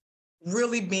with,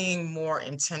 really being more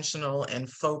intentional and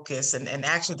focused. And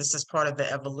actually, this is part of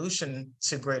the evolution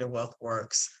to Greater Wealth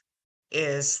Works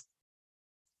is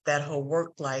that whole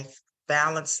work life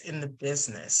balance in the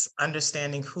business,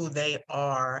 understanding who they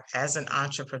are as an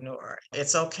entrepreneur.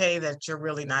 It's okay that you're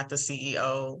really not the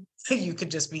CEO. You could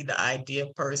just be the idea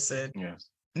person. Yes.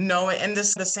 No, and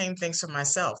this the same things for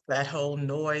myself. That whole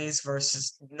noise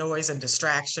and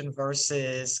distraction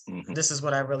versus Hmm. this is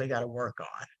what I really got to work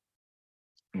on.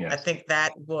 I Yes. think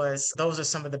those are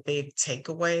some of the big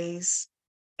takeaways.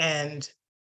 And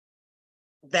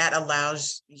that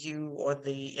allows you or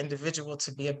the individual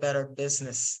to be a better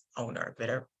business owner, a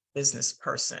better business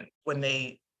person when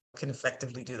they can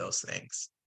effectively do those things.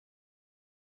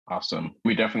 Awesome.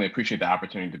 We definitely appreciate the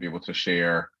opportunity to be able to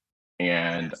share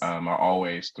and Yes. are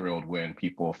always thrilled when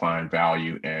people find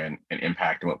value and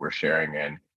impact in what we're sharing.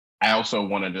 And I also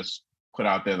want to just put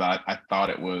out there that I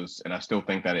thought it was, and I still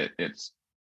think that it's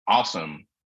awesome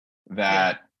Yeah.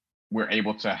 that we're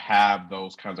able to have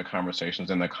those kinds of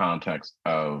conversations in the context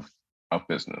of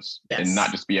business and not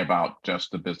Yes. just be about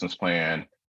just the business plan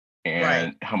Right.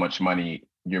 and how much money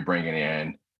you're bringing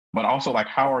in, but also like,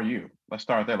 how are you? Let's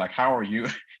start there. Like, how are you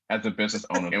as a business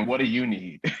owner and what do you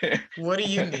need? What do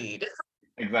you need?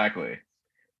 Exactly.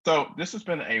 So this has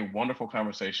been a wonderful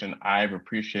conversation. I've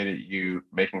appreciated you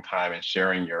making time and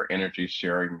sharing your energy,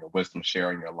 sharing your wisdom,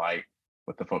 sharing your light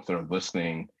with the folks that are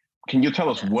listening. Can you tell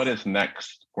us what Yes. is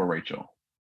next for Rachel?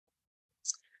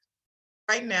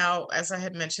 Right now, as I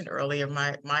had mentioned earlier,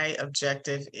 my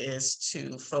objective is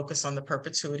to focus on the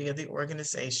perpetuity of the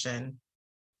organization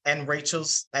and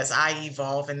Rachel's as I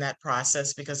evolve in that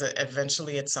process, because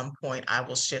eventually at some point I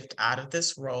will shift out of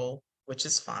this role, which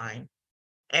is fine.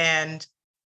 And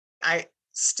I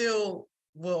still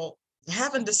will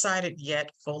haven't decided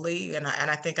yet fully, and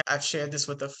I think I've shared this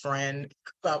with a friend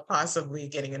about possibly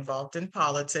getting involved in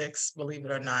politics, believe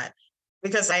it or not,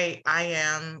 because I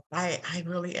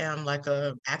really am like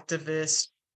a activist,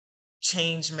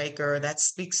 change maker that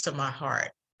speaks to my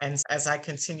heart. And as I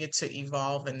continue to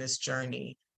evolve in this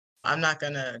journey, I'm not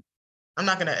gonna I'm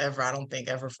not gonna ever, I don't think,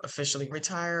 ever officially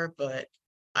retire, but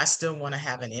I still want to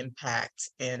have an impact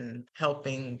in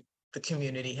helping the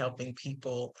community, helping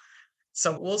people.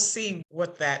 So we'll see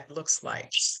what that looks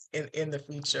like in the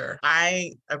future.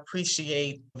 I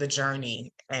appreciate the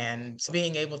journey and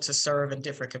being able to serve in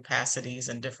different capacities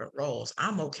and different roles.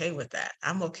 I'm okay with that.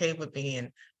 I'm okay with being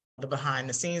the behind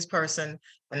the scenes person.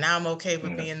 And now I'm okay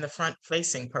with Yes, being the front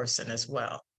facing person as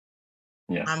well.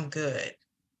 yes, I'm good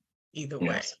either way.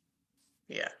 yes.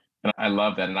 Yeah. And I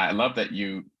love that. And I love that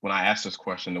you, when I asked this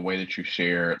question, the way that you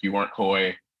shared, you weren't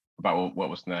coy about what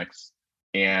was next.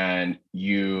 And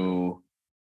you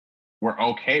were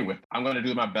okay with, I'm going to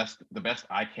do my best, the best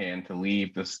I can to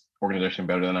leave this organization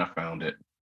better than I found it.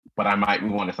 But I might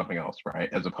move on to something else, right?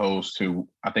 As opposed to,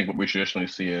 I think what we traditionally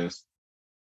see is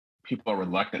people are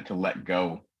reluctant to let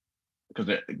go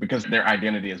because their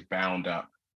identity is bound up,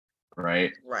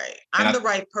 right? Right. And I'm I, the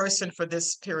right person for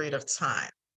this period of time.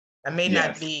 I may not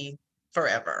yes, be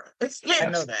forever. I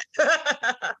know yes.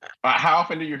 that. How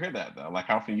often do you hear that though? Like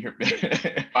how often you hear?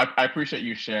 I appreciate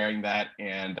you sharing that,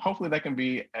 and hopefully that can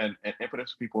be an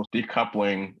impetus for people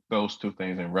decoupling those two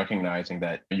things and recognizing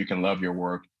that you can love your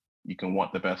work, you can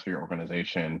want the best for your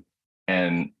organization,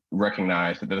 and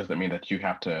recognize that doesn't mean that you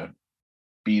have to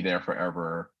be there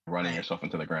forever, running Right. yourself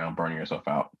into the ground, burning yourself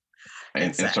out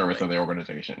in service Exactly. of the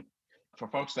organization. For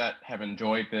folks that have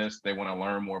enjoyed this, they want to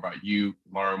learn more about you,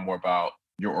 learn more about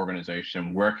your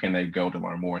organization. Where can they go to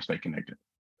learn more and stay connected?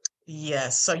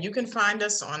 Yes. So you can find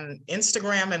us on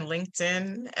Instagram and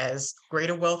LinkedIn as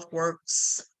Greater Wealth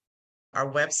Works. Our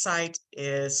website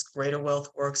is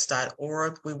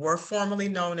greaterwealthworks.org. We were formerly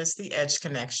known as the Edge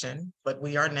Connection, but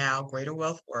we are now Greater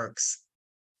Wealth Works.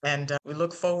 And we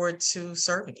look forward to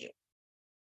serving you.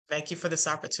 Thank you for this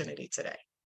opportunity today.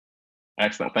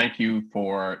 Excellent. Thank you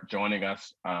for joining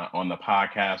us on the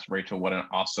podcast. Rachel, what an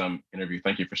awesome interview.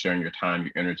 Thank you for sharing your time,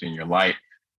 your energy, and your light.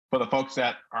 For the folks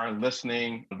that are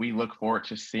listening, we look forward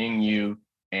to seeing you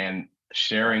and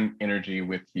sharing energy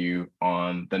with you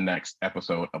on the next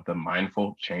episode of the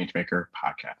Mindful Changemaker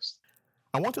podcast.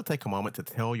 I want to take a moment to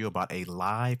tell you about a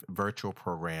live virtual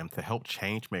program to help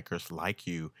changemakers like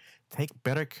you take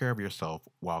better care of yourself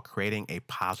while creating a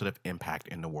positive impact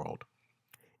in the world.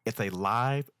 It's a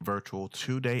live, virtual,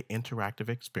 2-day interactive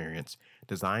experience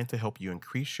designed to help you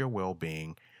increase your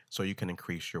well-being so you can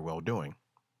increase your well-doing.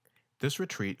 This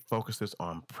retreat focuses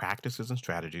on practices and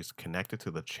strategies connected to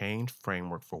the Change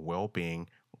Framework for Well-Being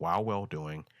While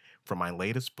Well-Doing from my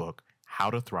latest book,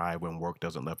 How to Thrive When Work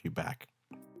Doesn't Love You Back.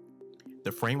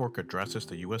 The framework addresses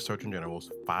the U.S. Surgeon General's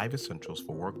 5 essentials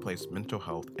for workplace mental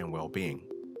health and well-being.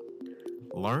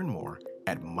 Learn more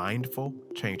at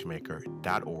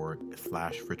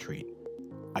mindfulchangemaker.org/retreat.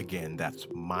 Again, that's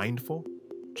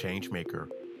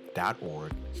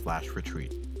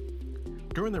mindfulchangemaker.org/retreat.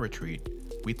 During the retreat,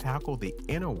 we tackle the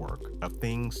inner work of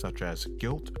things such as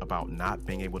guilt about not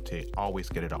being able to always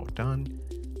get it all done,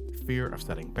 fear of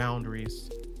setting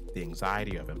boundaries, the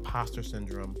anxiety of imposter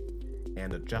syndrome,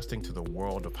 and adjusting to the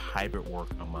world of hybrid work,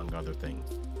 among other things.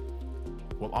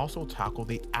 We'll also tackle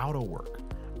the outer work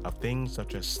of things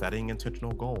such as setting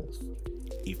intentional goals,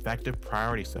 effective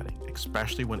priority setting,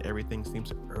 especially when everything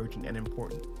seems urgent and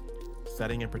important,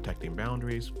 setting and protecting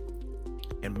boundaries,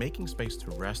 and making space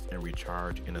to rest and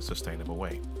recharge in a sustainable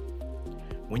way.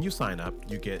 When you sign up,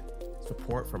 you get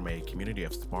support from a community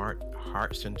of smart,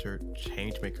 heart-centered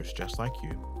change makers just like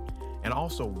you, and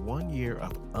also 1 year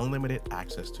of unlimited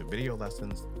access to video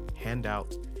lessons,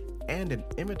 handouts, and an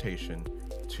invitation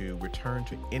to return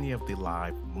to any of the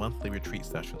live monthly retreat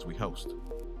sessions we host.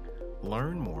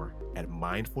 Learn more at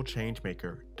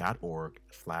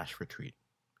mindfulchangemaker.org/retreat.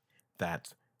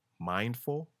 That's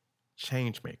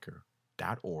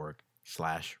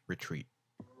mindfulchangemaker.org/retreat.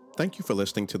 Thank you for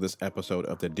listening to this episode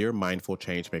of the Dear Mindful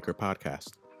Changemaker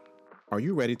podcast. Are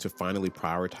you ready to finally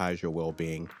prioritize your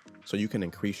well-being so you can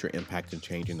increase your impact in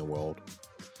changing the world?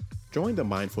 Join the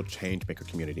Mindful Changemaker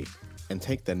community and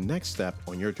take the next step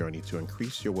on your journey to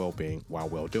increase your well-being while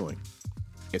well-doing.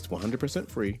 It's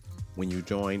 100% free when you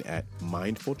join at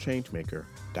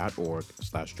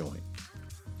mindfulchangemaker.org/join.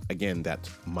 Again, that's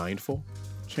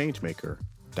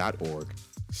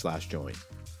mindfulchangemaker.org/join.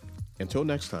 Until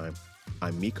next time,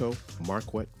 I'm Miko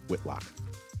Marquette Whitlock.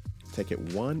 Take it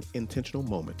one intentional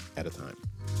moment at a time.